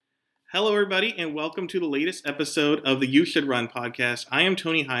Hello, everybody, and welcome to the latest episode of the You Should Run podcast. I am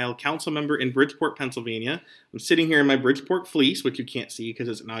Tony Heil, council member in Bridgeport, Pennsylvania. I'm sitting here in my Bridgeport fleece, which you can't see because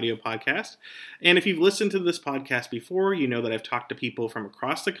it's an audio podcast. And if you've listened to this podcast before, you know that I've talked to people from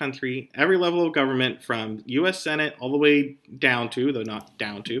across the country, every level of government, from U.S. Senate all the way down to, though not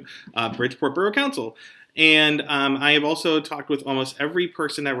down to, Bridgeport Borough Council. And I have also talked with almost every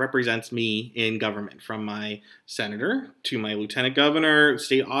person that represents me in government, from my senator to my lieutenant governor,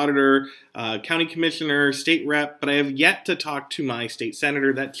 state auditor, county commissioner, state rep, but I have yet to talk to my state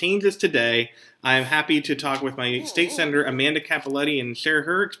senator. That changes today. I'm happy to talk with my state senator, Amanda Cappelletti, and share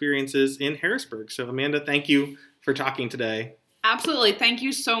her experiences in Harrisburg. So, Amanda, thank you for talking today. Absolutely. Thank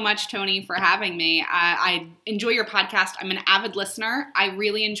you so much, Tony, for having me. I enjoy your podcast. I'm an avid listener. I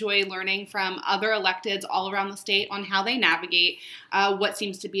really enjoy learning from other electeds all around the state on how they navigate what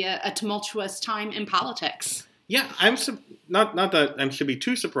seems to be a tumultuous time in politics. Yeah, I'm not that I should be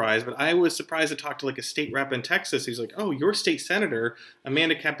too surprised, but I was surprised to talk to like a state rep in Texas. He's like, "Oh, your state senator,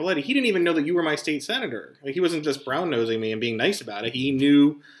 Amanda Cappelletti. He didn't even know that you were my state senator. Like, he wasn't just brown nosing me and being nice about it. He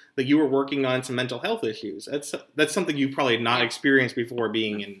knew that you were working on some mental health issues. That's something you probably not experienced before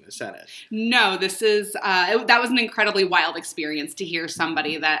being in the Senate." No, this is that was an incredibly wild experience to hear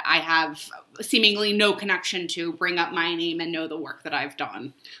somebody that I have seemingly no connection to bring up my name and know the work that I've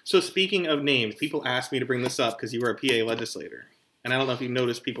done. So speaking of names, people asked me to bring this up because you were a PA legislator. And I don't know if you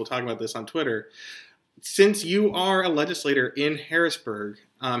noticed people talking about this on Twitter. Since you are a legislator in Harrisburg,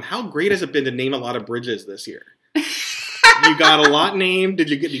 how great has it been to name a lot of bridges this year? You got a lot named. Did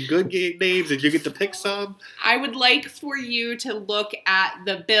you get any good names? Did you get to pick some? I would like for you to look at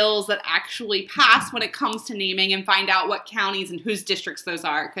the bills that actually pass when it comes to naming and find out what counties and whose districts those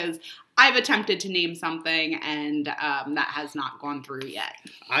are, because I've attempted to name something and that has not gone through yet.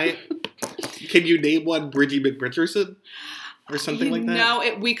 Can you name one Bridgie McBridgerson or something like that?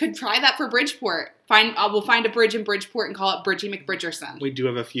 No, we could try that for Bridgeport. We'll find a bridge in Bridgeport and call it Bridgie McBridgerson. We do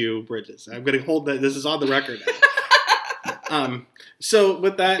have a few bridges. I'm going to hold that. This is on the record now. So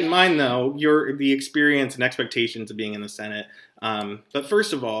with that in mind, though, the experience and expectations of being in the Senate. But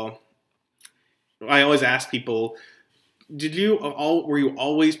first of all, I always ask people, were you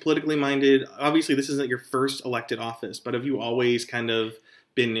always politically minded? Obviously, this isn't your first elected office, but have you always kind of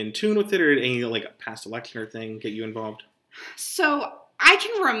been in tune with it, or did any like a past election or thing get you involved? So I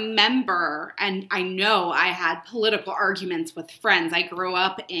can remember, and I know I had political arguments with friends. I grew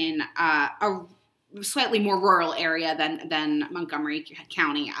up in a slightly more rural area than Montgomery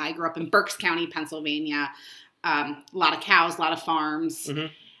County. I grew up in Berks County, Pennsylvania. A lot of cows, a lot of farms. Mm-hmm.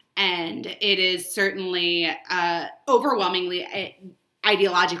 And it is certainly overwhelmingly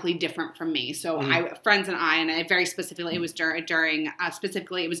ideologically different from me. So friends and I very specifically, it was during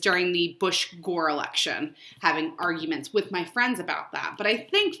the Bush-Gore election, having arguments with my friends about that. But I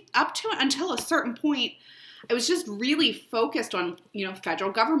think until a certain point, I was just really focused on,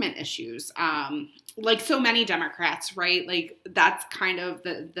 federal government issues. Like so many Democrats, right? Like that's kind of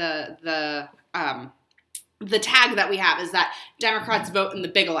the tag that we have, is that Democrats vote in the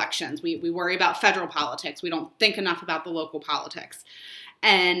big elections. We worry about federal politics. We don't think enough about the local politics.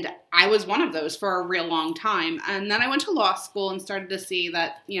 And I was one of those for a real long time. And then I went to law school and started to see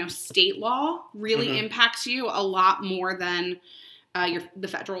that, state law really impacts you a lot more than the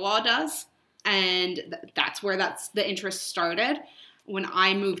federal law does. And that's where the interest started. When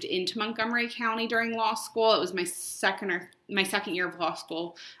I moved into Montgomery County during law school, it was my second year of law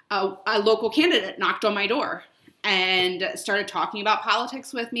school, a local candidate knocked on my door and started talking about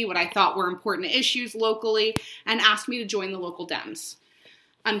politics with me, what I thought were important issues locally, and asked me to join the local Dems.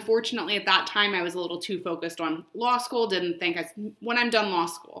 Unfortunately, at that time, I was a little too focused on law school, didn't think when I'm done law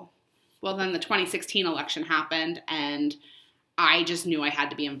school. Well, then the 2016 election happened, and I just knew I had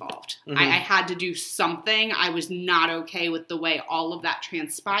to be involved. Mm-hmm. I had to do something. I was not okay with the way all of that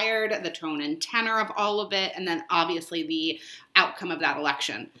transpired, the tone and tenor of all of it, and then obviously the outcome of that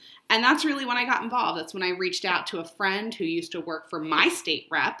election. And that's really when I got involved. That's when I reached out to a friend who used to work for my state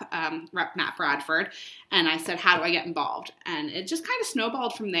rep, Rep Matt Bradford, and I said, how do I get involved? And it just kind of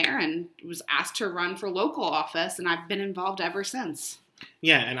snowballed from there, and was asked to run for local office, and I've been involved ever since.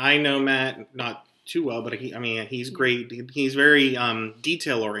 Yeah, and I know Matt not too well, but he's great. He's very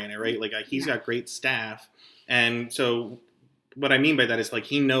detail oriented, right? Like he's got great staff, and so what I mean by that is like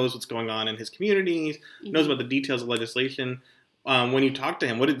he knows what's going on in his community, knows about the details of legislation. When you talk to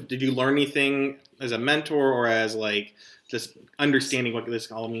him, did you learn anything as a mentor or as like just understanding what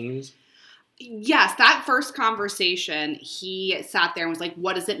this all means? Yes, that first conversation, he sat there and was like,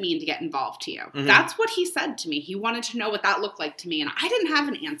 what does it mean to get involved to you? Mm-hmm. That's what he said to me. He wanted to know what that looked like to me, and I didn't have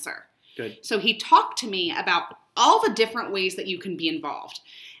an answer. Good. So he talked to me about all the different ways that you can be involved.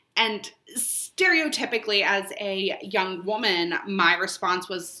 And stereotypically, as a young woman, my response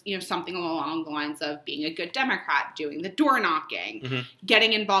was, something along the lines of being a good Democrat, doing the door knocking,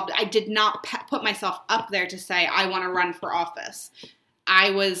 getting involved. I did not put myself up there to say, I want to run for office.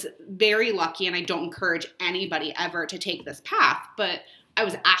 I was very lucky, and I don't encourage anybody ever to take this path, but I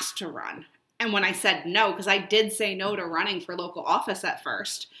was asked to run. And when I said no, because I did say no to running for local office at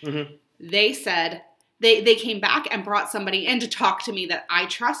first, they said, They came back and brought somebody in to talk to me that I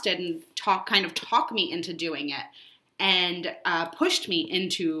trusted and talk me into doing it, and pushed me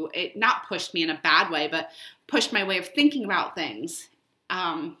into it. Not pushed me in a bad way, but pushed my way of thinking about things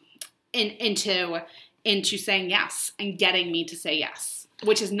into saying yes and getting me to say yes,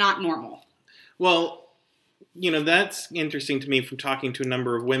 which is not normal. Well, that's interesting to me from talking to a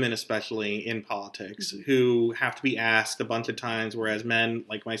number of women, especially in politics, who have to be asked a bunch of times, whereas men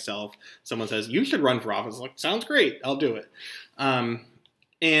like myself, someone says, you should run for office. Like, sounds great. I'll do it.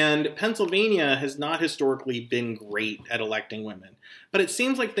 And Pennsylvania has not historically been great at electing women. But it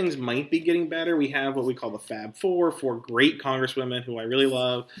seems like things might be getting better. We have what we call the Fab Four great congresswomen who I really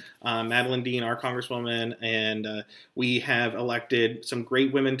love. Madeline Dean, our congresswoman, and we have elected some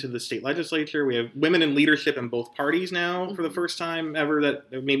great women to the state legislature. We have women in leadership in both parties now for the first time ever,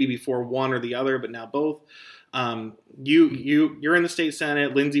 that maybe before one or the other, but now both. You're in the state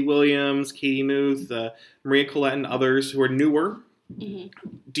Senate, Lindsey Williams, Katie Muth, Maria Collette, and others who are newer.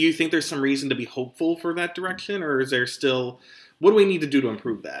 Do you think there's some reason to be hopeful for that direction, or is there still, what do we need to do to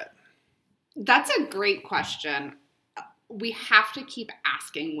improve that? That's a great question. We have to keep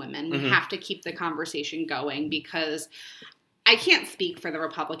asking women. We have to keep the conversation going, because I can't speak for the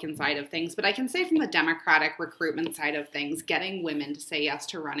Republican side of things, but I can say from the Democratic recruitment side of things, getting women to say yes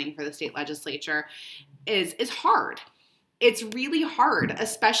to running for the state legislature is hard. It's really hard,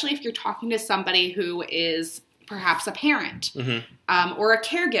 especially if you're talking to somebody who is perhaps a parent or a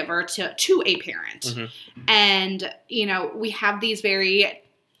caregiver to a parent. And, we have these very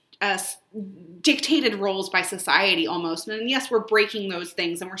dictated roles by society almost. And yes, we're breaking those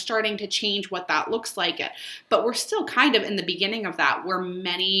things and we're starting to change what that looks like. But we're still kind of in the beginning of that, where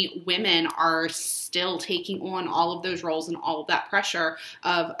many women are still taking on all of those roles and all of that pressure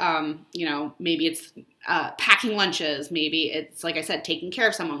of, maybe it's packing lunches, maybe it's, like I said, taking care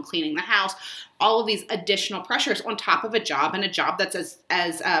of someone, cleaning the house, all of these additional pressures on top of a job, and a job that's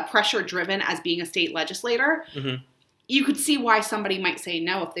as pressure driven as being a state legislator. You could see why somebody might say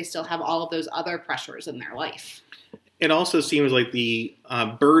no if they still have all of those other pressures in their life. It also seems like the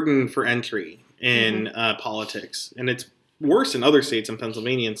burden for entry in politics, and it's worse in other states in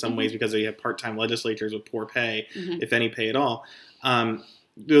Pennsylvania in some ways, because they have part-time legislatures with poor pay, if any pay at all.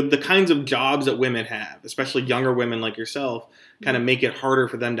 The kinds of jobs that women have, especially younger women like yourself, kind of make it harder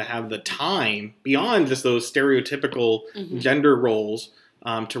for them to have the time beyond just those stereotypical gender roles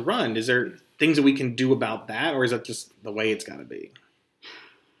to run. Is there things that we can do about that, or is that just the way it's got to be?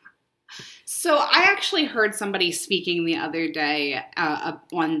 So I actually heard somebody speaking the other day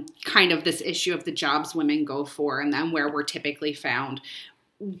on kind of this issue of the jobs women go for and then where we're typically found.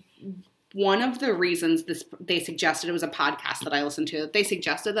 One of the reasons they suggested, it was a podcast that I listened to, they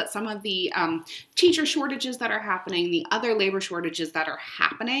suggested that some of the teacher shortages that are happening, the other labor shortages that are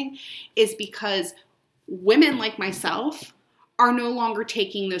happening, is because women like myself are no longer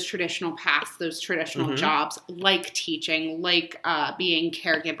taking those traditional paths, those traditional jobs, like teaching, like being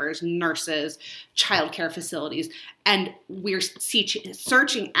caregivers, nurses, childcare facilities. And we're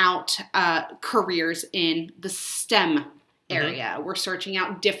searching out careers in the STEM area. We're searching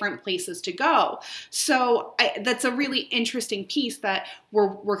out different places to go. So that's a really interesting piece that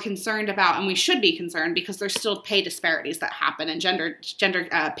we're concerned about, and we should be concerned, because there's still pay disparities that happen and gender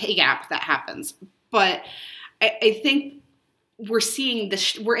pay gap that happens. But I think we're seeing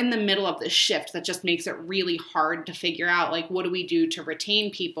this, we're in the middle of this shift that just makes it really hard to figure out, like, what do we do to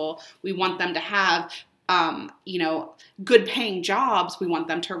retain people? We want them to have, good paying jobs. We want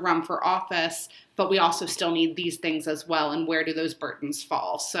them to run for office, but we also still need these things as well. And where do those burdens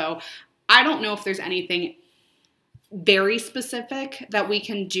fall? So I don't know if there's anything very specific that we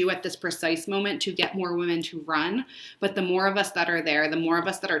can do at this precise moment to get more women to run. But the more of us that are there, the more of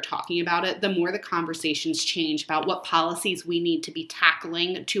us that are talking about it, the more the conversations change about what policies we need to be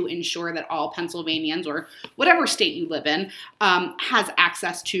tackling to ensure that all Pennsylvanians, or whatever state you live in, has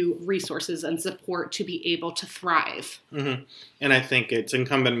access to resources and support to be able to thrive. And I think it's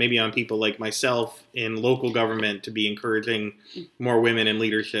incumbent maybe on people like myself in local government to be encouraging more women in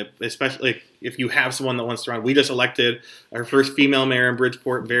leadership, especially if you have someone that wants to run. We just elected our first female mayor in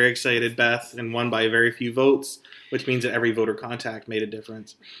Bridgeport, very excited, Beth, and won by very few votes, which means that every voter contact made a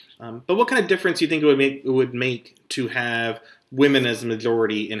difference. But what kind of difference do you think it would make to have women as a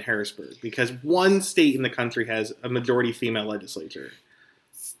majority in Harrisburg, because one state in the country has a majority female legislature.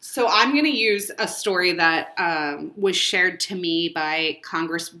 So I'm going to use a story that was shared to me by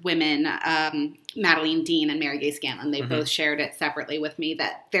Congresswomen Madeleine Dean and Mary Gay Scanlon. They both shared it separately with me,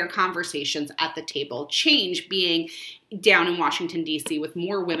 that their conversations at the table change, being down in Washington, D.C. with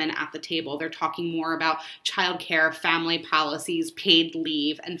more women at the table. They're talking more about childcare, family policies, paid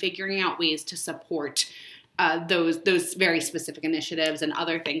leave, and figuring out ways to support those very specific initiatives and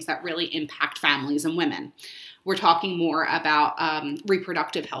other things that really impact families and women. We're talking more about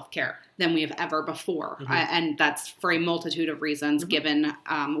reproductive health care than we have ever before. And that's for a multitude of reasons, given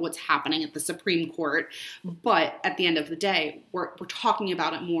what's happening at the Supreme Court. But at the end of the day, we're talking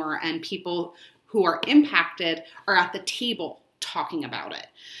about it more, and people who are impacted are at the table talking about it.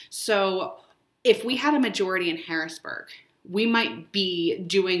 So if we had a majority in Harrisburg, we might be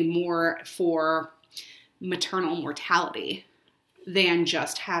doing more for maternal mortality than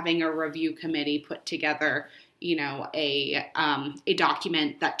just having a review committee put together, a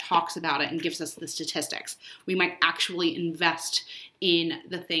document that talks about it and gives us the statistics. We might actually invest in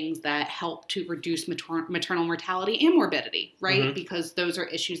the things that help to reduce maternal mortality and morbidity, right? Because those are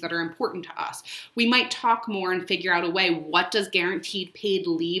issues that are important to us. We might talk more and figure out a way, what does guaranteed paid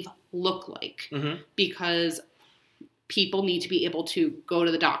leave look like? Because people need to be able to go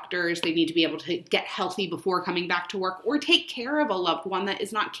to the doctors. They need to be able to get healthy before coming back to work, or take care of a loved one that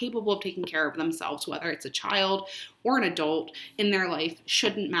is not capable of taking care of themselves, whether it's a child or an adult in their life.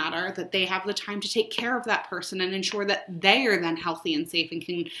 Shouldn't matter, that they have the time to take care of that person and ensure that they are then healthy and safe and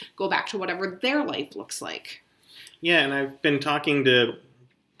can go back to whatever their life looks like. Yeah, and I've been talking to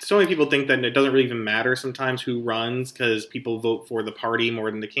so many people think that it doesn't really even matter sometimes who runs, because people vote for the party more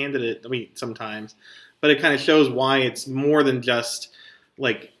than the candidate. Sometimes. But it kind of shows why it's more than just,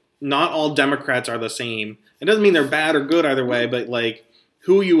 not all Democrats are the same. It doesn't mean they're bad or good either way, but,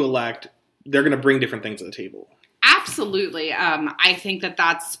 who you elect, they're going to bring different things to the table. Absolutely. I think that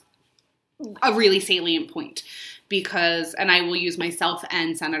that's a really salient point, because, and I will use myself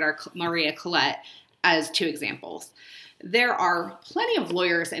and Senator Maria Collette as two examples. There are plenty of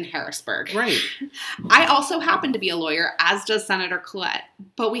lawyers in Harrisburg. Right. I also happen to be a lawyer, as does Senator Collette,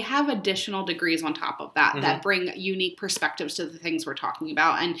 but we have additional degrees on top of that that bring unique perspectives to the things we're talking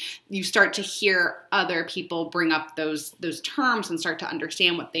about. And you start to hear other people bring up those terms and start to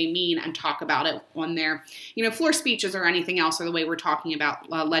understand what they mean and talk about it on their, floor speeches or anything else, or the way we're talking about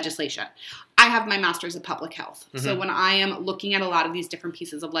legislation. I have my master's in public health. So when I am looking at a lot of these different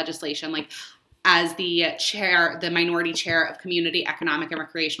pieces of legislation, as the minority chair of Community Economic and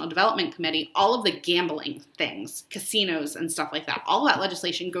Recreational Development Committee, all of the gambling things, casinos and stuff like that, all that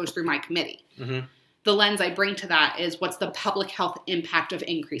legislation goes through my committee. The lens I bring to that is, what's the public health impact of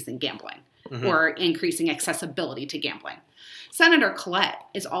increasing gambling or increasing accessibility to gambling? Senator Collette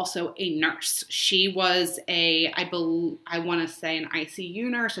is also a nurse. She was I want to say an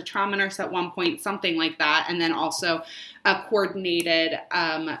ICU nurse, a trauma nurse at one point, something like that, and then also a coordinated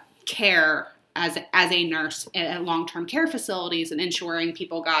care as a nurse at long-term care facilities and ensuring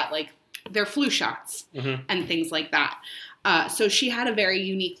people got their flu shots and things like that. So she had a very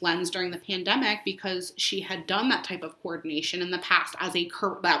unique lens during the pandemic, because she had done that type of coordination in the past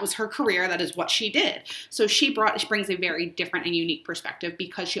that was her career. That is what she did. So she brings a very different and unique perspective,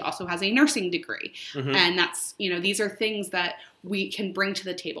 because she also has a nursing degree. And that's, these are things that we can bring to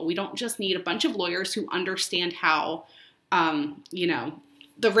the table. We don't just need a bunch of lawyers who understand how,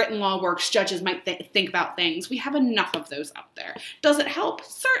 the written law works, judges might think about things. We have enough of those out there. Does it help?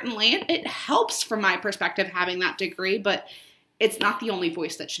 Certainly. It helps from my perspective having that degree, but it's not the only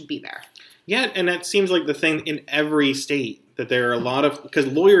voice that should be there. Yeah, and that seems like the thing in every state, that there are a lot of, because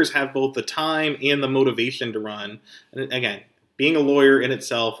lawyers have both the time and the motivation to run. And again, being a lawyer in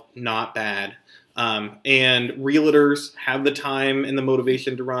itself, not bad. And realtors have the time and the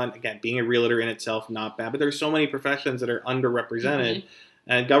motivation to run. Again, being a realtor in itself, not bad. But there's so many professions that are underrepresented.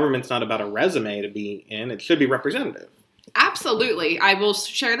 And government's not about a resume to be in. It should be representative. Absolutely. I will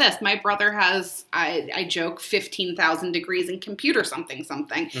share this. My brother has, I joke, 15,000 degrees in computer something.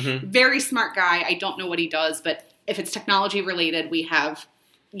 Very smart guy. I don't know what he does, but if it's technology related, we have,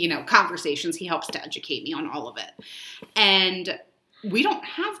 conversations. He helps to educate me on all of it. And we don't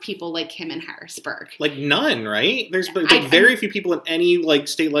have people like him in Harrisburg. None, right? There's very few people in any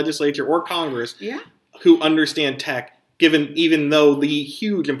state legislature or Congress who understand tech, even though the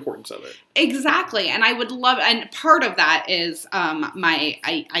huge importance of it. Exactly. And I would love, and part of that is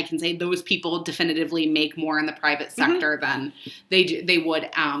I can say those people definitively make more in the private sector than they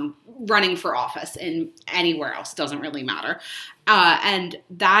would running for office in anywhere else. Doesn't really matter. And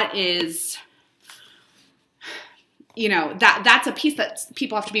that is, that's a piece that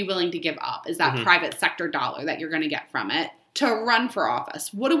people have to be willing to give up, is that Mm-hmm. private sector dollar that you're going to get from it to run for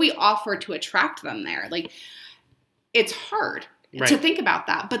office. What do we offer to attract them there? Like, it's hard to think about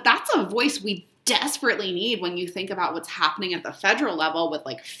that, but that's a voice we desperately need when you think about what's happening at the federal level with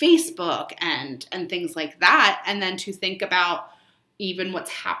like Facebook and things like that. And then to think about even what's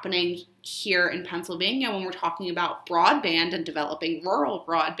happening here in Pennsylvania when we're talking about broadband and developing rural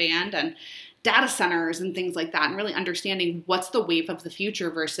broadband and data centers and things like that, and really understanding what's the wave of the future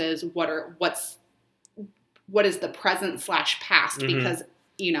versus what is the present / past, Mm-hmm. because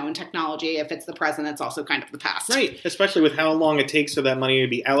in technology, if it's the present, it's also kind of the past. Right, especially with how long it takes for that money to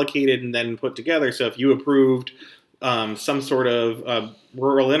be allocated and then put together. So if you approved some sort of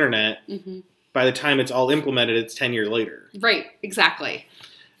rural internet, Mm-hmm. by the time it's all implemented, it's 10 years later. Right, exactly.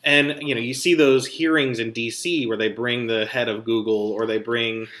 And, you see those hearings in D.C. where they bring the head of Google or they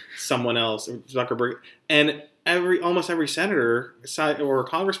bring someone else, Zuckerberg, and almost every senator or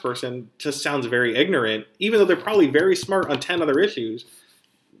congressperson just sounds very ignorant, even though they're probably very smart on 10 other issues.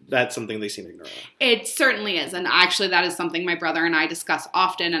 That's something they seem to ignore. It certainly is. And actually, that is something my brother and I discuss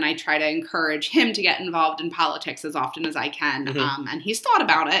often, and I try to encourage him to get involved in politics as often as I can. Mm-hmm. And he's thought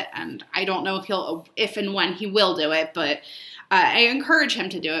about it, and I don't know if and when he will do it, but I encourage him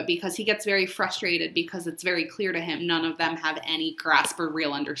to do it because he gets very frustrated because it's very clear to him none of them have any grasp or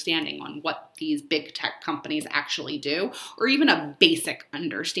real understanding on what these big tech companies actually do, or even a basic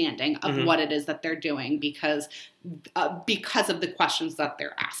understanding of Mm-hmm. what it is that they're doing because of the questions that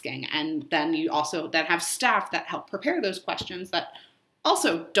they're asking. And then you also then have staff that help prepare those questions that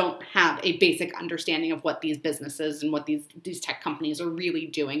also don't have a basic understanding of what these businesses and what these tech companies are really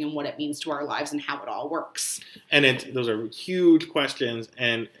doing and what it means to our lives and how it all works. And those are huge questions,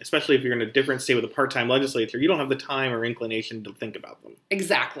 and especially if you're in a different state with a part-time legislature, you don't have the time or inclination to think about them.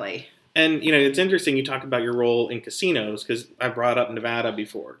 Exactly. And, it's interesting you talk about your role in casinos, because I brought up Nevada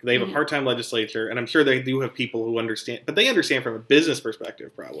before. They have a part-time legislature, and I'm sure they do have people who understand, but they understand from a business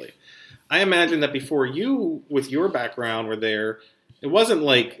perspective, probably. I imagine that before you, with your background, were there, it wasn't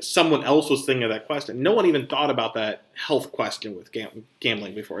like someone else was thinking of that question. No one even thought about that health question with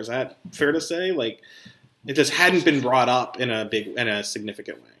gambling before. Is that fair to say? Like, it just hadn't been brought up in a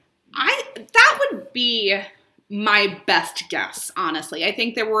significant way. That would be my best guess, honestly. I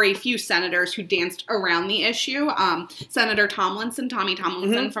think there were a few senators who danced around the issue. Senator Tommy Tomlinson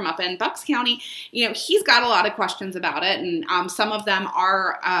Mm-hmm. from up in Bucks County, he's got a lot of questions about it, and some of them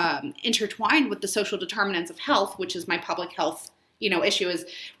are intertwined with the social determinants of health, which is my public health issue. Is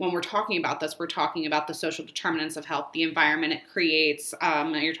when we're talking about this, we're talking about the social determinants of health, the environment it creates.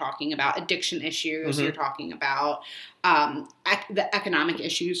 You're talking about addiction issues. Mm-hmm. You're talking about the economic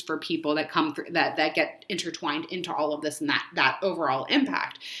issues for people that come through that get intertwined into all of this and that overall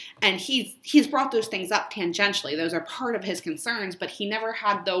impact. And he's brought those things up tangentially. Those are part of his concerns, but he never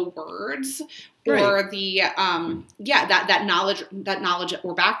had the words or the that knowledge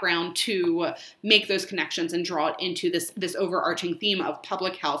or background to make those connections and draw it into this overarching theme of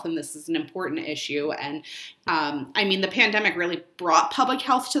public health. And this is an important issue. And the pandemic really brought public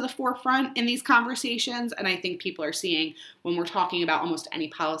health to the forefront in these conversations. And I think people are seeing, when we're talking about almost any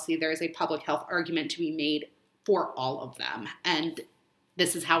policy, there is a public health argument to be made for all of them. And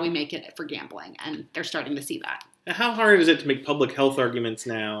this is how we make it for gambling. And they're starting to see that. How hard is it to make public health arguments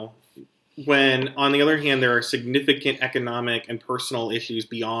now when, on the other hand, there are significant economic and personal issues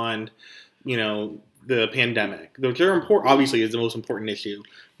beyond, the pandemic? Which are important, obviously, is the most important issue.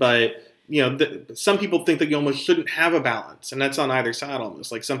 But, some people think that you almost shouldn't have a balance. And that's on either side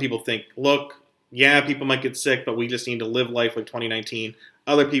almost. Like, some people think, look, yeah, people might get sick, but we just need to live life like 2019.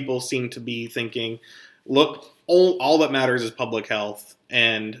 Other people seem to be thinking, look, all that matters is public health,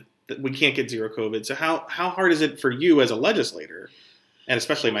 and we can't get zero COVID. So how hard is it for you as a legislator, and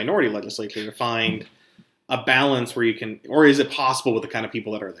especially a minority legislature, to find a balance where you can, or is it possible with the kind of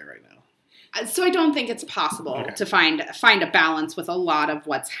people that are there right now? So I don't think it's possible to find a balance with a lot of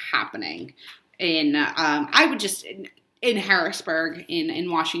what's happening in, in Harrisburg,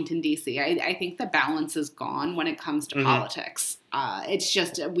 in Washington, D.C. I think the balance is gone when it comes to politics. It's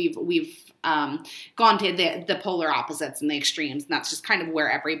just we've gone to the polar opposites and the extremes, and that's just kind of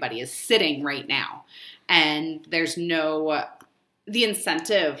where everybody is sitting right now. And there's the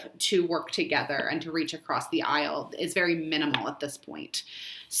incentive to work together and to reach across the aisle is very minimal at this point.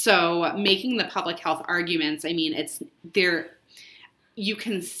 So making the public health arguments, it's there. You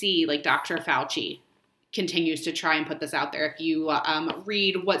can see, like, Dr. Fauci continues to try and put this out there. If you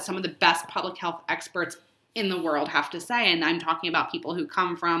read what some of the best public health experts in the world have to say. And I'm talking about people who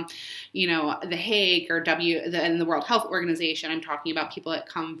come from, the Hague or in the World Health Organization. I'm talking about people that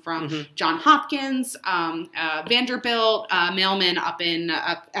come from Johns Hopkins, Vanderbilt, Mailman up in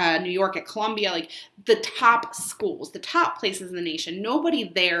New York at Columbia, like the top schools, the top places in the nation.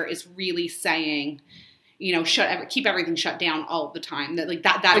 Nobody there is really saying, keep everything shut down all of the time. That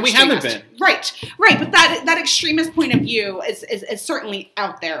and we haven't been. Right. But that extremist point of view is certainly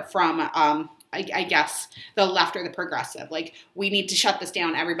out there from, I guess, the left or the progressive. Like, we need to shut this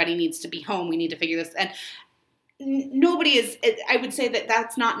down. Everybody needs to be home. We need to figure this. And nobody is, I would say that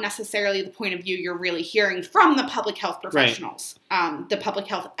that's not necessarily the point of view you're really hearing from the public health professionals, the public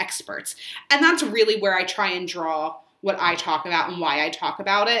health experts. And that's really where I try and draw what I talk about and why I talk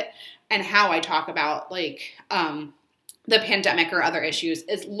about it and how I talk about, like, the pandemic or other issues,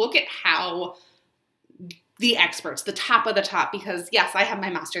 is look at how the experts, the top of the top, because yes, I have my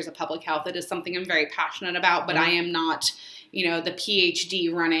master's of public health. It is something I'm very passionate about, but I am not, the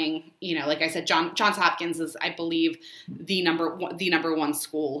PhD running, like I said, Johns Hopkins is, I believe, the number one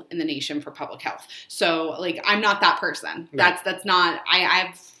school in the nation for public health. So, like, I'm not that person. Right. That's not,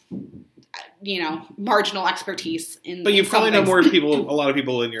 I've, marginal expertise in. But you probably know more people, a lot of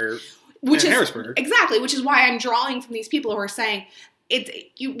people in Harrisburg. Exactly, which is why I'm drawing from these people who are saying,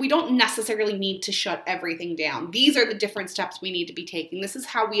 we don't necessarily need to shut everything down. These are the different steps we need to be taking. This is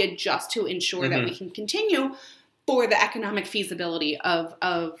how we adjust to ensure that we can continue for the economic feasibility of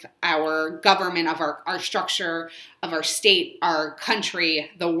our government, of our structure, of our state, our country,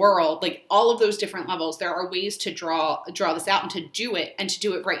 the world, like all of those different levels. There are ways to draw this out and to do it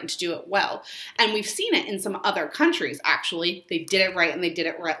right and to do it well. And we've seen it in some other countries, actually. They did it right and they did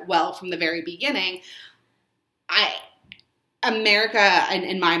it well from the very beginning. America,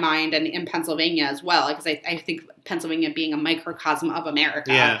 in my mind, and in Pennsylvania as well, because I think Pennsylvania being a microcosm of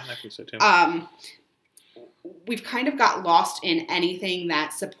America. Yeah, I think so too. We've kind of got lost in anything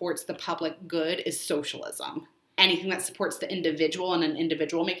that supports the public good is socialism. Anything that supports the individual and an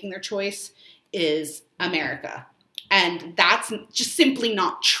individual making their choice is America. And that's just simply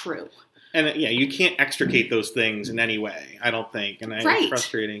not true. And you can't extricate those things in any way, I don't think. And Right. It's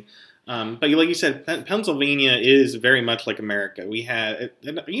frustrating. But like you said, Pennsylvania is very much like America. We had,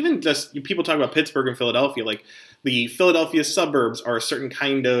 even just, people talk about Pittsburgh and Philadelphia, like the Philadelphia suburbs are a certain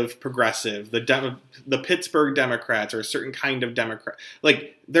kind of progressive. The Pittsburgh Democrats are a certain kind of Democrat.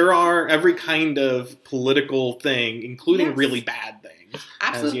 Like, there are every kind of political thing, including really bad things.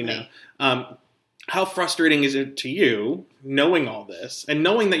 Absolutely. As you know. How frustrating is it to you, knowing all this, and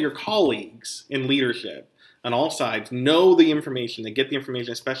knowing that your colleagues in leadership on all sides know the information, they get the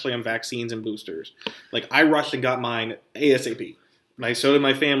information, especially on vaccines and boosters. Like, I rushed and got mine ASAP. So did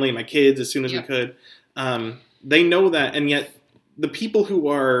my family, my kids, as soon as we could. They know that, and yet the people who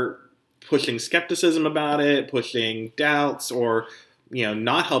are pushing skepticism about it, pushing doubts, or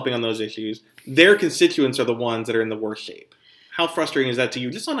not helping on those issues, their constituents are the ones that are in the worst shape. How frustrating is that to you,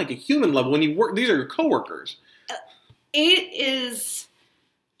 just on like a human level, when you work? These are your coworkers. It is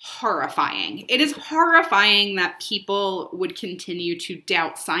horrifying. It is horrifying that people would continue to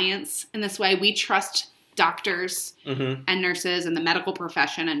doubt science in this way. We trust doctors and nurses and the medical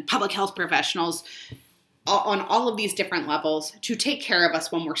profession and public health professionals on all of these different levels to take care of us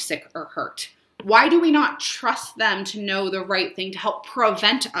when we're sick or hurt. Why do we not trust them to know the right thing to help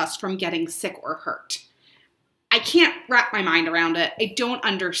prevent us from getting sick or hurt? I can't wrap my mind around it. I don't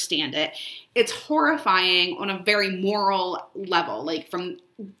understand it. It's horrifying on a very moral level. Like, from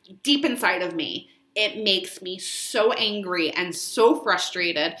deep inside of me, it makes me so angry and so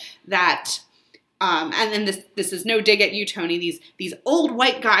frustrated that, and then this is no dig at you, Tony, these old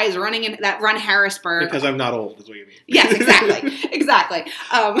white guys that run Harrisburg. Because I'm not old, is what you mean. Yes, exactly.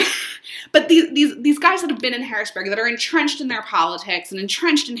 But these guys that have been in Harrisburg, that are entrenched in their politics and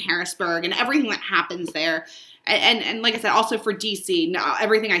entrenched in Harrisburg and everything that happens there. And like I said, also for DC,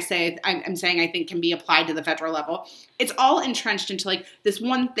 everything I say, I'm saying I think can be applied to the federal level. It's all entrenched into like this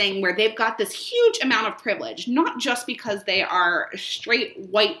one thing where they've got this huge amount of privilege, not just because they are straight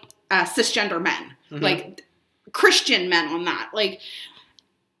white cisgender men, like Christian men on that. Like,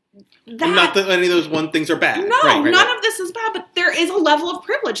 that, not that any of those one things are bad. No, right, none of this is bad, but there is a level of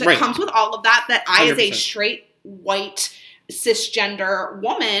privilege that comes with all of that I, 100%. As a straight white cisgender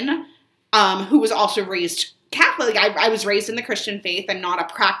woman, who was also raised Catholic. I was raised in the Christian faith. I'm not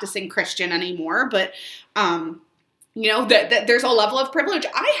a practicing Christian anymore, but, that there's a level of privilege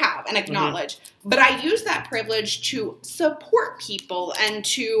I have and acknowledge. But I use that privilege to support people and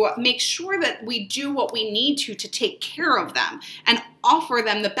to make sure that we do what we need to take care of them and offer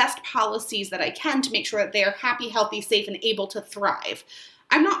them the best policies that I can to make sure that they are happy, healthy, safe, and able to thrive.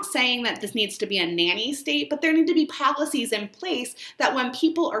 I'm not not saying that this needs to be a nanny state, but there need to be policies in place that when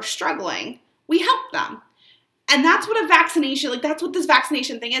people are struggling, we help them. And that's what that's what this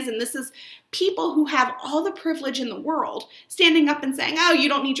vaccination thing is. And this is people who have all the privilege in the world standing up and saying, oh, you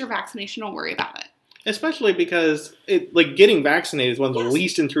don't need your vaccination, don't worry about it. Especially because getting vaccinated is one of the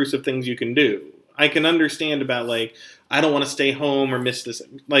least intrusive things you can do. I can understand about I don't want to stay home or miss this.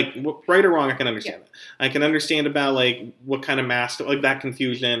 Right or wrong, I can understand that. I can understand about what kind of mask, that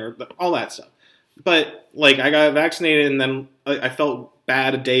confusion or all that stuff. But I got vaccinated and then I felt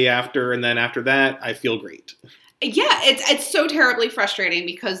bad a day after, and then after that I feel great. Yeah, it's so terribly frustrating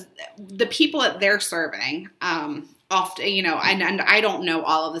because the people that they're serving, often, and I don't know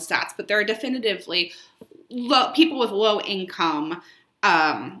all of the stats, but there are definitively people with low income,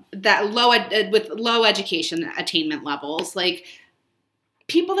 with low education attainment levels,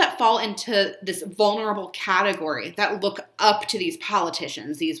 people that fall into this vulnerable category that look up to these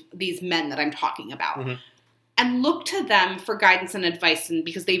politicians, these men that I'm talking about, mm-hmm. and look to them for guidance and advice, and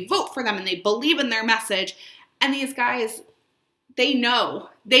because they vote for them and they believe in their message. And these guys, they know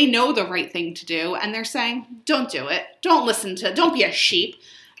the right thing to do, and they're saying, don't do it. Don't be a sheep.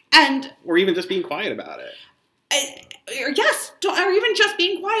 Or even just being quiet about it. Or even just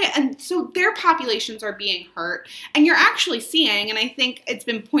being quiet. And so their populations are being hurt. And you're actually seeing, and I think it's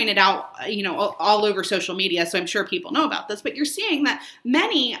been pointed out, all over social media, so I'm sure people know about this, but you're seeing that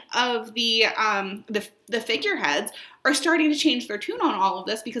many of the figureheads are starting to change their tune on all of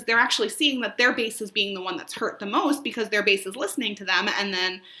this because they're actually seeing that their base is being the one that's hurt the most because their base is listening to them, and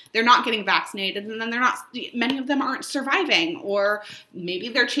then they're not getting vaccinated, and then many of them aren't surviving, or maybe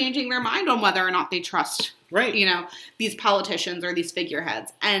they're changing their mind on whether or not they trust, right, these politicians or these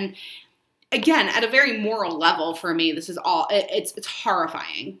figureheads. And again, at a very moral level for me, this is all, it's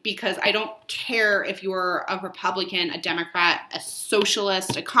horrifying because I don't care if you're a Republican, a Democrat, a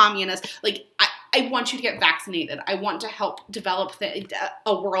socialist, a communist, I want you to get vaccinated. I want to help develop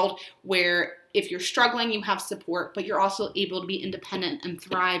a world where if you're struggling, you have support, but you're also able to be independent and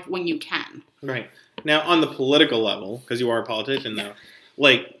thrive when you can. Right. Now, on the political level, because you are a politician though,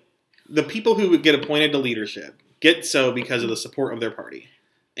 the people who would get appointed to leadership get so because of the support of their party.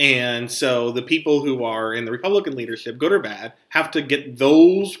 And so the people who are in the Republican leadership, good or bad, have to get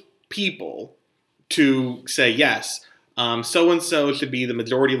those people to say, yes, so-and-so should be the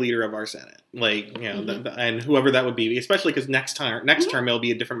majority leader of our Senate. Mm-hmm. And whoever that would be, especially because next term it'll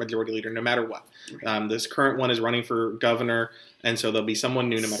be a different majority leader no matter what. This current one is running for governor, and so there'll be someone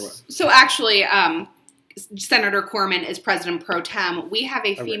new no matter what. So actually, Senator Corman is president pro tem. We have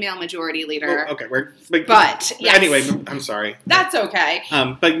a female majority leader. Oh, okay. But yes. Anyway, I'm sorry. That's okay.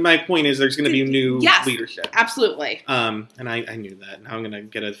 But my point is there's going to be new leadership. Absolutely. And I knew that. Now I'm going to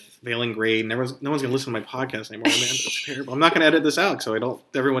get a failing grade. No one's going to listen to my podcast anymore. Man, that's terrible. I'm not going to edit this out so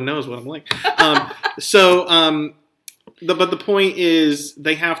everyone knows what I'm like. But the point is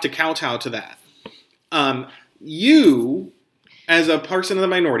they have to kowtow to that. You, as a person of the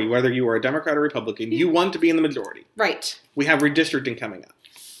minority, whether you are a Democrat or Republican, you want to be in the majority. Right. We have redistricting coming up.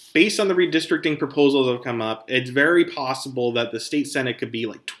 Based on the redistricting proposals that have come up, it's very possible that the state Senate could be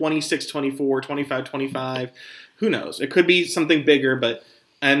 26-24, 25-25. Who knows? It could be something bigger,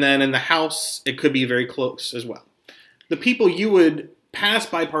 and then in the House, it could be very close as well. The people you would pass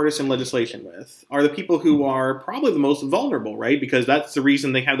bipartisan legislation with are the people who are probably the most vulnerable, right? Because that's the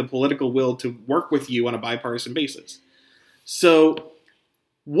reason they have the political will to work with you on a bipartisan basis. So,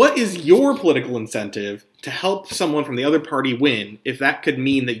 what is your political incentive to help someone from the other party win if that could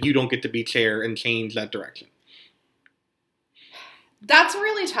mean that you don't get to be chair and change that direction? That's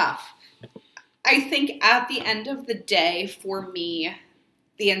really tough. I think at the end of the day, for me,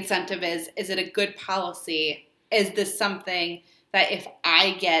 the incentive is it a good policy? Is this something that if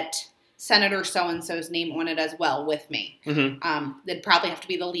I get Senator so-and-so's name on it as well with me. Mm-hmm. They'd probably have to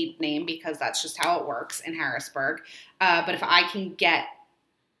be the lead name because that's just how it works in Harrisburg. But if I can get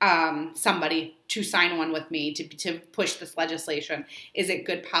somebody to sign one with me to push this legislation, is it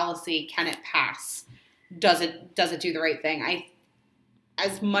good policy? Can it pass? Does it do the right thing?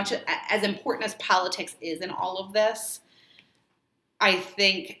 As much as important as politics is in all of this, I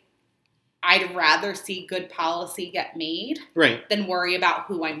think I'd rather see good policy get made than worry about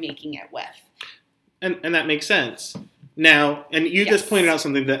who I'm making it with. And that makes sense. Now, and you just pointed out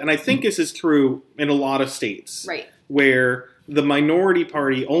something that, and I think this is true in a lot of states, where the minority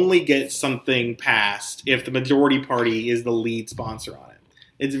party only gets something passed if the majority party is the lead sponsor on it.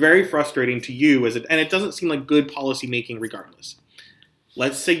 It's very frustrating to you, and it doesn't seem like good policy making regardless.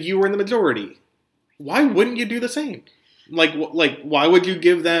 Let's say you were in the majority. Why wouldn't you do the same? Like, why would you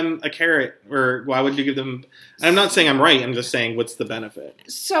give them a carrot? Or why would you give them... I'm not saying I'm right. I'm just saying, what's the benefit?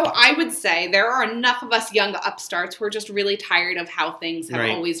 So I would say there are enough of us young upstarts who are just really tired of how things have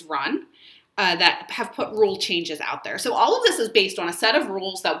always run, that have put rule changes out there. So all of this is based on a set of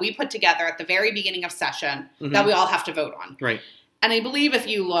rules that we put together at the very beginning of session that we all have to vote on. Right. And I believe if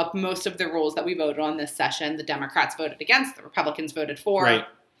you look, most of the rules that we voted on this session, the Democrats voted against, the Republicans voted for. Right.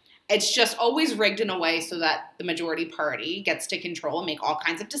 It's just always rigged in a way so that the majority party gets to control and make all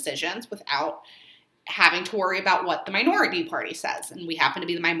kinds of decisions without having to worry about what the minority party says. And we happen to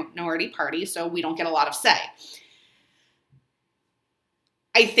be the minority party, so we don't get a lot of say.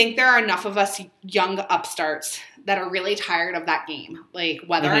 I think there are enough of us young upstarts that are really tired of that game. Like,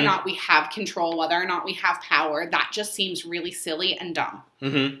 whether or not we have control, whether or not we have power, that just seems really silly and dumb.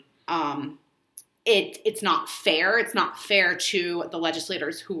 It's not fair. It's not fair to the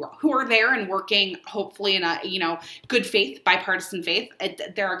legislators who are there and working, hopefully in a good faith, bipartisan faith.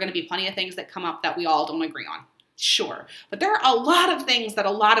 There are going to be plenty of things that come up that we all don't agree on, sure, but there are a lot of things that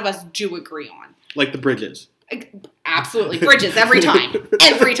a lot of us do agree on, like the bridges. Absolutely, bridges every time,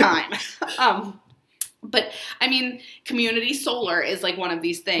 every time. But I mean, community solar is like one of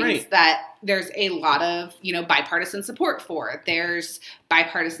these things that there's a lot of, bipartisan support for. There's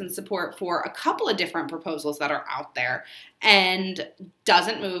bipartisan support for a couple of different proposals that are out there and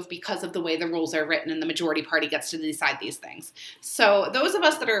doesn't move because of the way the rules are written and the majority party gets to decide these things. So those of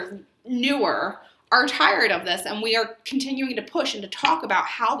us that are newer are tired of this, and we are continuing to push and to talk about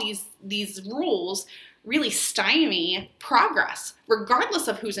how these rules really stymie progress, regardless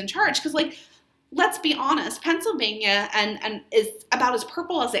of who's in charge. Because, let's be honest, Pennsylvania and is about as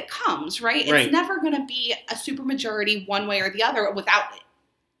purple as it comes, right? It's never going to be a supermajority one way or the other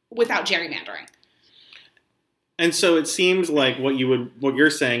without gerrymandering. And so it seems like what you're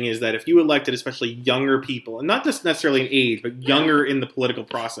saying is that if you elected especially younger people, and not just necessarily in age, but younger in the political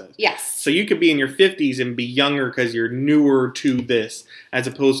process. Yes. So you could be in your 50s and be younger because you're newer to this, as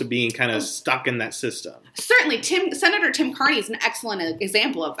opposed to being kind of stuck in that system. Certainly. Senator Tim Carney is an excellent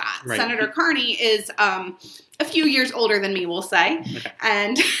example of that. Right. Senator Carney is a few years older than me, we'll say. Okay.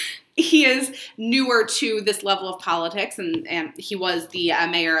 And he is newer to this level of politics, and he was the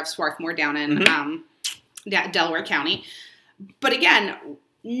mayor of Swarthmore down in Delaware County. But again,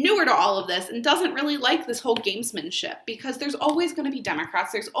 newer to all of this and doesn't really like this whole gamesmanship, because there's always going to be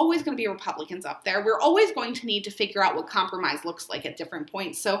Democrats, there's always going to be Republicans up there. We're always going to need to figure out what compromise looks like at different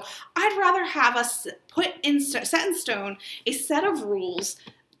points. So I'd rather have us set in stone a set of rules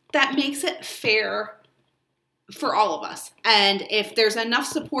that makes it fair for all of us. And if there's enough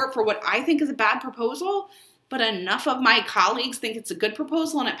support for what I think is a bad proposal, but enough of my colleagues think it's a good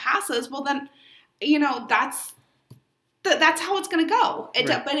proposal and it passes, well then, that's how it's going to go.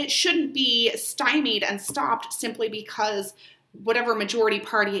 But it shouldn't be stymied and stopped simply because whatever majority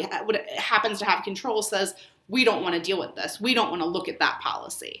party happens to have control says, we don't want to deal with this. We don't want to look at that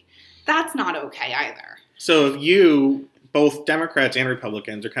policy. That's not okay either. So if both Democrats and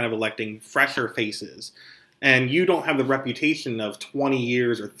Republicans, are kind of electing fresher faces, and you don't have the reputation of 20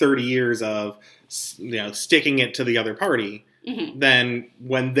 years or 30 years of sticking it to the other party, then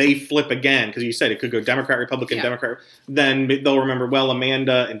when they flip again, because you said it could go Democrat, Republican, Democrat, then they'll remember, well,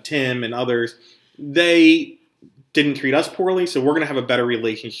 Amanda and Tim and others, they didn't treat us poorly, so we're going to have a better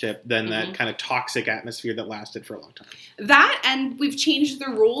relationship than that kind of toxic atmosphere that lasted for a long time. That, and we've changed the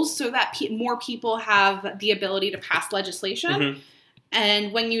rules so that more people have the ability to pass legislation.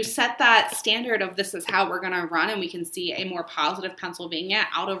 And when you set that standard of this is how we're going to run, and we can see a more positive Pennsylvania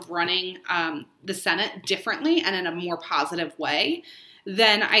out of running the Senate differently and in a more positive way,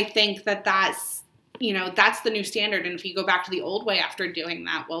 then I think that's the new standard. And if you go back to the old way after doing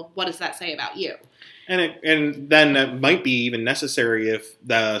that, well, what does that say about you? And then that might be even necessary if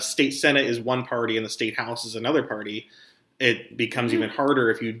the state Senate is one party and the state House is another party. It becomes even harder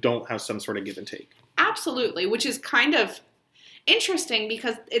if you don't have some sort of give and take. Absolutely, which is kind of interesting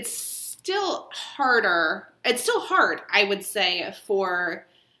because it's still harder. It's still hard, I would say, for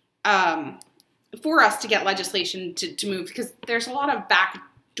us to get legislation to move, because there's a lot of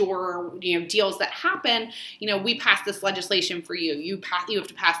backdoor deals that happen. We pass this legislation for you. You have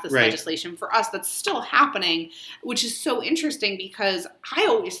to pass this legislation for us. That's still happening, which is so interesting because I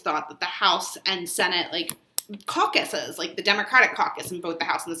always thought that the House and Senate, caucuses, like the Democratic caucus in both the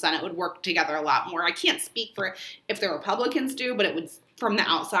House and the Senate, would work together a lot more. I can't speak for if the Republicans do, but it would, from the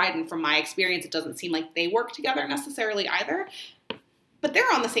outside and from my experience, it doesn't seem like they work together necessarily either. But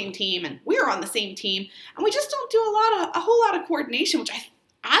they're on the same team and we're on the same team, and we just don't do a whole lot of coordination, which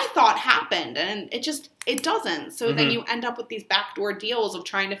I thought happened, and it doesn't. So then you end up with these backdoor deals of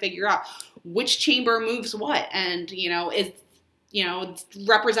trying to figure out which chamber moves what, and is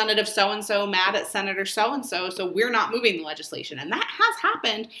Representative so-and-so mad at Senator so-and-so, so we're not moving the legislation. And that has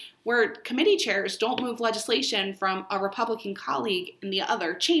happened where committee chairs don't move legislation from a Republican colleague in the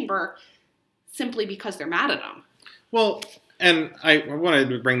other chamber simply because they're mad at them. Well, and I wanted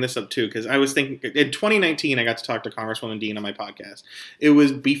to bring this up too, because I was thinking, in 2019, I got to talk to Congresswoman Dean on my podcast. It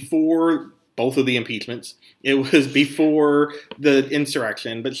was before both of the impeachments. It was before the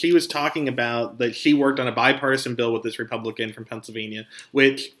insurrection, but she was talking about that she worked on a bipartisan bill with this Republican from Pennsylvania,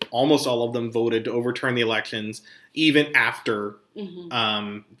 which almost all of them voted to overturn the elections even after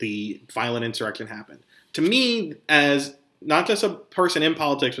the violent insurrection happened. To me, as not just a person in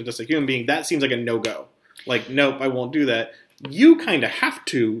politics, but just a human being, that seems like a no-go. Like, nope, I won't do that. You kind of have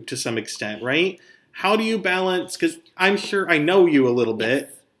to some extent, right? How do you balance? Because I'm sure I know you a little bit.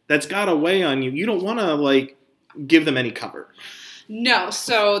 Yes. That's got to weigh on you. You don't want to, like, give them any cover. No.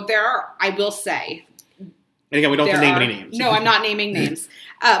 So I will say. And again, we don't have to name any names. No, I'm not naming names.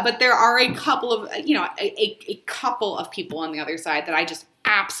 But there are a couple of, a couple of people on the other side that I just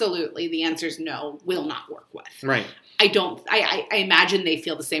absolutely, the answer is no, will not work with. Right. I imagine they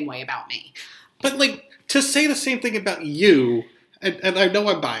feel the same way about me. But, like, to say the same thing about you, and I know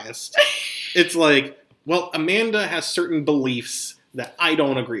I'm biased, it's like, well, Amanda has certain beliefs that I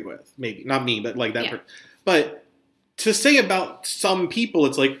don't agree with. Maybe. Not me, but like that. Yeah. But to say about some people,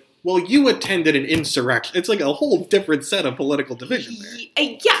 it's like, well, you attended an insurrection. It's like a whole different set of political division there.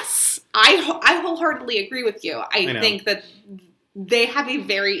 Yes. I wholeheartedly agree with you. I think that they have a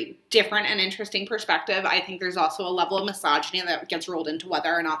very different and interesting perspective. I think there's also a level of misogyny that gets rolled into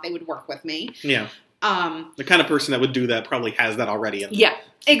whether or not they would work with me. Yeah. The kind of person that would do that probably has that already in them. Yeah,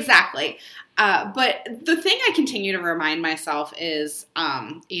 exactly. But the thing I continue to remind myself is,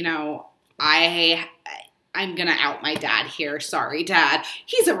 I'm going to out my dad here. Sorry, Dad.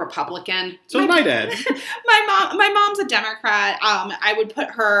 He's a Republican. So is my dad. My mom's a Democrat. I would put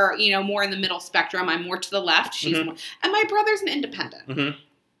her, more in the middle spectrum. I'm more to the left. She's more, and my brother's an independent. Mm-hmm.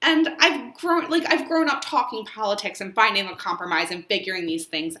 And I've grown up talking politics and finding a compromise and figuring these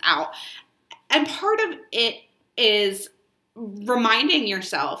things out. And part of it is reminding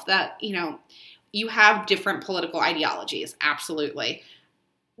yourself that, you have different political ideologies. Absolutely.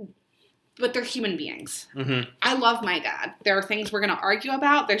 But they're human beings. Mm-hmm. I love my dad. There are things we're going to argue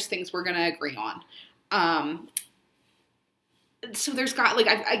about. There's things we're going to agree on. So there's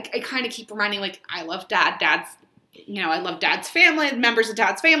I kind of keep reminding, I love Dad. I love Dad's family, members of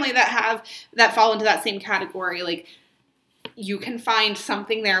Dad's family that fall into that same category. You can find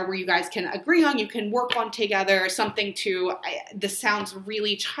something there where you guys can agree on, you can work on together, something this sounds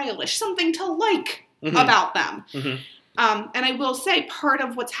really childish, something to like about them. Mm-hmm. And I will say part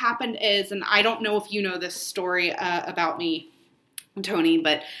of what's happened is, and I don't know if you know this story about me, Tony,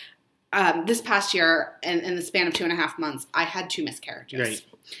 but this past year, in the span of 2.5 months, I had 2 miscarriages. Right.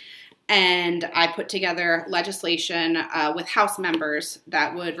 And I put together legislation with House members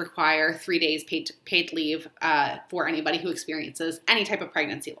that would require 3 days paid leave for anybody who experiences any type of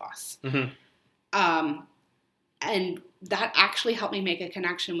pregnancy loss. Mm-hmm. And that actually helped me make a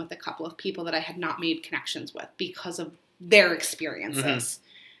connection with a couple of people that I had not made connections with because of their experiences. Mm-hmm.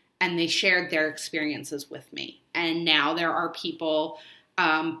 And they shared their experiences with me. And now there are people,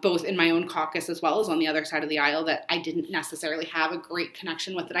 both in my own caucus as well as on the other side of the aisle, that I didn't necessarily have a great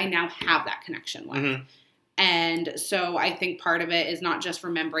connection with, that I now have that connection with. Mm-hmm. And so I think part of it is not just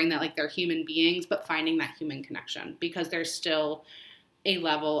remembering that they're human beings, but finding that human connection, because there's still a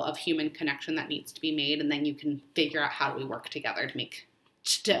level of human connection that needs to be made. And then you can figure out how do we work together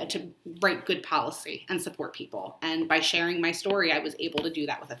to write good policy and support people. And by sharing my story, I was able to do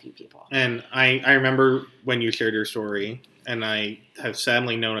that with a few people. And I remember when you shared your story, and I have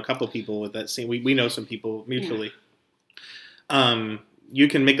sadly known a couple people with that same, we know some people mutually. Yeah. You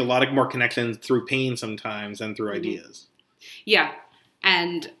can make a lot of more connections through pain sometimes than through ideas. Yeah.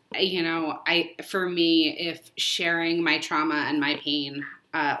 And, for me, if sharing my trauma and my pain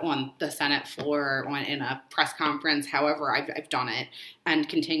on the Senate floor, in a press conference, however I've done it and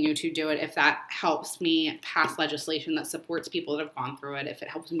continue to do it, if that helps me pass legislation that supports people that have gone through it, if it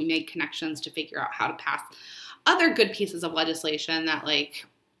helps me make connections to figure out how to pass other good pieces of legislation that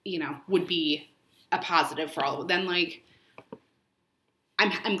would be a positive for all of them, then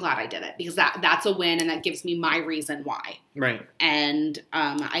I'm glad I did it, because that's a win, and that gives me my reason why. Right. And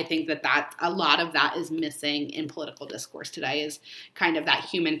I think that a lot of that is missing in political discourse today, is kind of that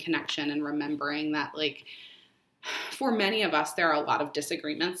human connection and remembering that, for many of us, there are a lot of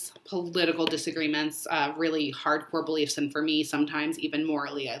disagreements, political disagreements, really hardcore beliefs. And for me, sometimes even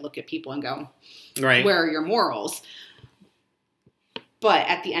morally, I look at people and go, right, where are your morals? But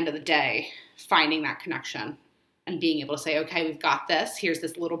at the end of the day, finding that connection and being able to say, okay, we've got this. Here's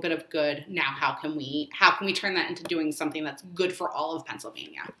this little bit of good. Now, how can we turn that into doing something that's good for all of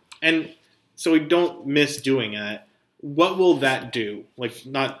Pennsylvania? And so we don't miss doing it. What will that do? Like,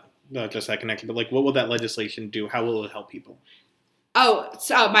 not just that connection, but like, what will that legislation do? How will it help people? Oh,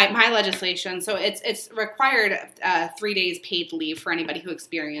 so my legislation. So it's required 3 days paid leave for anybody who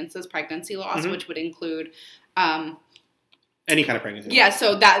experiences pregnancy loss, which would include any kind of pregnancy. Yeah,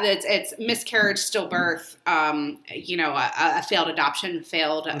 so that it's miscarriage, stillbirth, a failed adoption,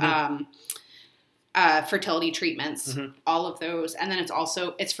 failed fertility treatments, all of those, and then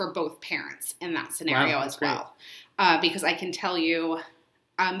it's for both parents in that scenario as well. Because I can tell you,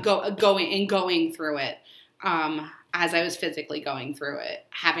 going through it, as I was physically going through it,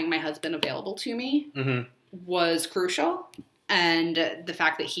 having my husband available to me was crucial. And the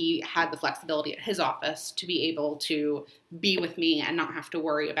fact that he had the flexibility at his office to be able to be with me and not have to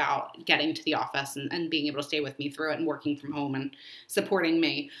worry about getting to the office and being able to stay with me through it and working from home and supporting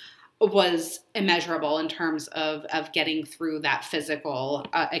me was immeasurable in terms of getting through that physical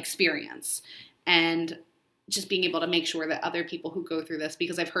experience. And just being able to make sure that other people who go through this,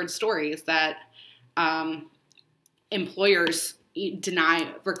 because I've heard stories that employers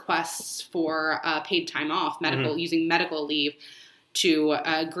deny requests for paid time off, using medical leave to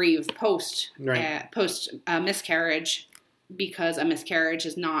grieve post miscarriage, because a miscarriage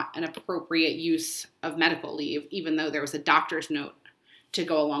is not an appropriate use of medical leave, even though there was a doctor's note to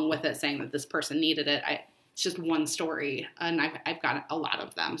go along with it saying that this person needed it. It's just one story, and I've got a lot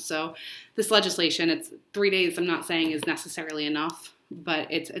of them. So this legislation, it's 3 days, I'm not saying is necessarily enough, but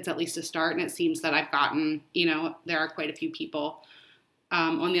it's at least a start, and it seems that I've gotten, there are quite a few people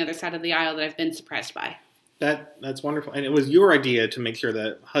on the other side of the aisle that I've been surprised by. That's wonderful. And it was your idea to make sure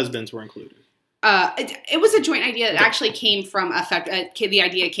that husbands were included. It was a joint idea that actually came from the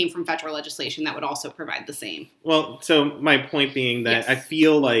idea came from federal legislation that would also provide the same. Well, so my point being that I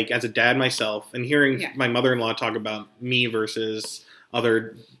feel like as a dad myself, and hearing my mother-in-law talk about me versus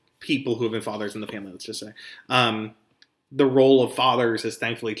other people who have been fathers in the family, let's just say, the role of fathers has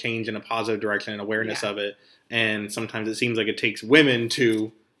thankfully changed in a positive direction and awareness of it. And sometimes it seems like it takes women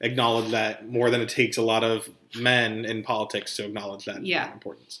to acknowledge that more than it takes a lot of men in politics to acknowledge that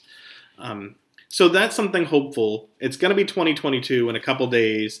importance. So that's something hopeful. It's going to be 2022 in a couple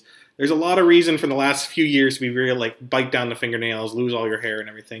days. There's a lot of reason for the last few years to be really like bite down the fingernails, lose all your hair and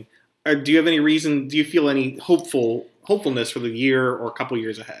everything. Do you have any reason? Do you feel any hopefulness for the year or a couple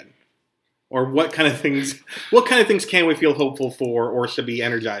years ahead? Or what kind of things can we feel hopeful for or should be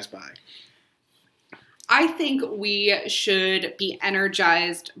energized by? I think we should be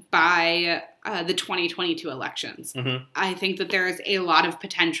energized by the 2022 elections. I think that there is a lot of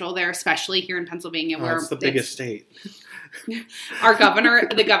potential there, especially here in Pennsylvania. Where it's the biggest state.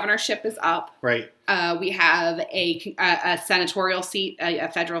 The governorship is up. Right. We have a senatorial seat, a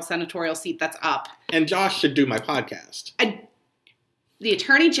federal senatorial seat that's up. And Josh should do my podcast. The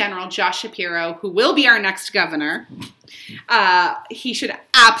Attorney General, Josh Shapiro, who will be our next governor, he should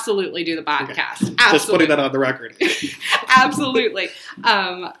absolutely do the podcast. Okay. Just putting that on the record. Absolutely.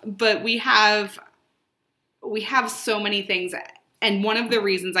 But we have so many things. And one of the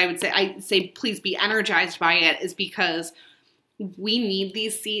reasons I say please be energized by it is because we need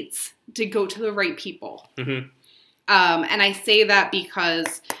these seats to go to the right people. And I say that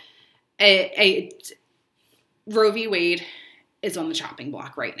because Roe v. Wade is on the chopping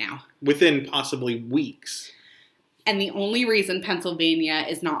block right now. Within possibly weeks. And the only reason Pennsylvania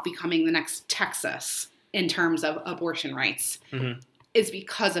is not becoming the next Texas in terms of abortion rights is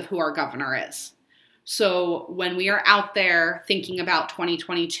because of who our governor is. So when we are out there thinking about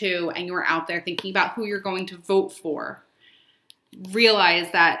 2022 and you're out there thinking about who you're going to vote for,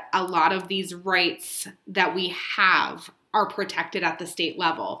 realize that a lot of these rights that we have are protected at the state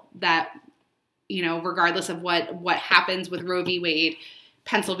level, that regardless of what happens with Roe v. Wade,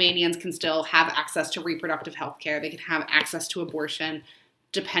 Pennsylvanians can still have access to reproductive health care. They can have access to abortion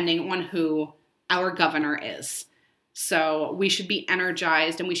depending on who our governor is. So we should be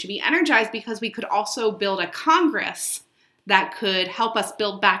energized, and we should be energized because we could also build a Congress that could help us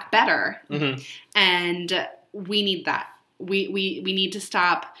build back better. And we need that. We need to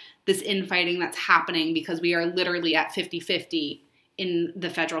stop this infighting that's happening because we are literally at 50-50 in the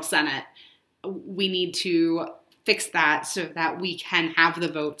federal Senate. We need to fix that so that we can have the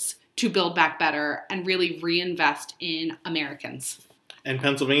votes to build back better and really reinvest in Americans. And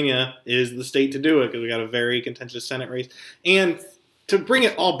Pennsylvania is the state to do it because we got a very contentious Senate race. And to bring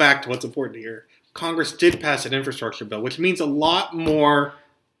it all back to what's important here, Congress did pass an infrastructure bill, which means a lot more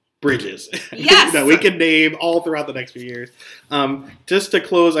bridges Yes. that we can name all throughout the next few years. Just to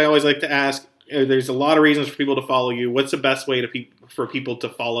close, I always like to ask, there's a lot of reasons for people to follow you. What's the best way for people to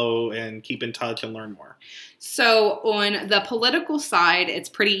follow and keep in touch and learn more? So on the political side, it's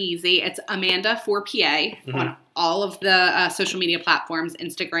pretty easy. It's Amanda4PA on all of the social media platforms,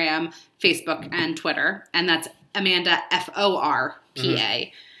 Instagram, Facebook, and Twitter. And that's Amanda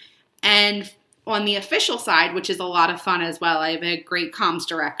FORPA. And on the official side, which is a lot of fun as well, I have a great comms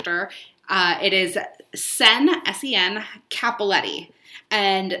director. It is Sen, S-E-N, Capoletti.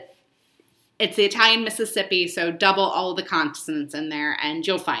 And it's the Italian Mississippi, so double all of the consonants in there, and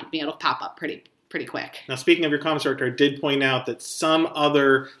you'll find me. It'll pop up pretty quick. Now, speaking of your comms director, I did point out that some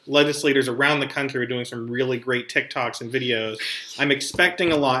other legislators around the country are doing some really great TikToks and videos. I'm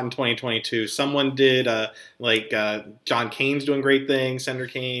expecting a lot in 2022. Someone did, John Kane's doing great things, Senator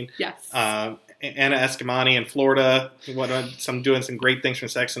Kane. Yes. Anna Eskamani in Florida, doing some great things from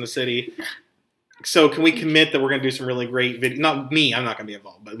Sex and the City. So can we commit that we're going to do some really great video? Not me, I'm not going to be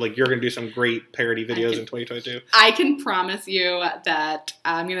involved, but you're going to do some great parody videos in 2022? I can promise you that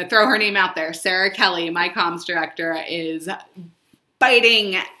I'm going to throw her name out there. Sarah Kelly, my comms director, is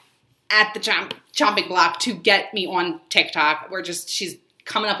biting at the chopping block to get me on TikTok. She's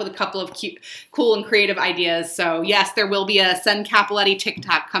coming up with a couple of cute, cool, and creative ideas. So yes, there will be a Sen Capoletti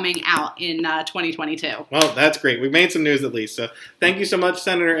TikTok coming out in 2022. Well, that's great. We made some news at least. So thank you so much,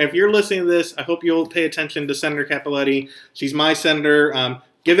 Senator. If you're listening to this, I hope you'll pay attention to Senator Capoletti. She's my senator.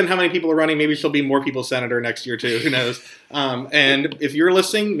 Given how many people are running, maybe she'll be more people's senator next year too. Who knows? And if you're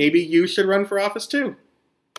listening, maybe you should run for office too.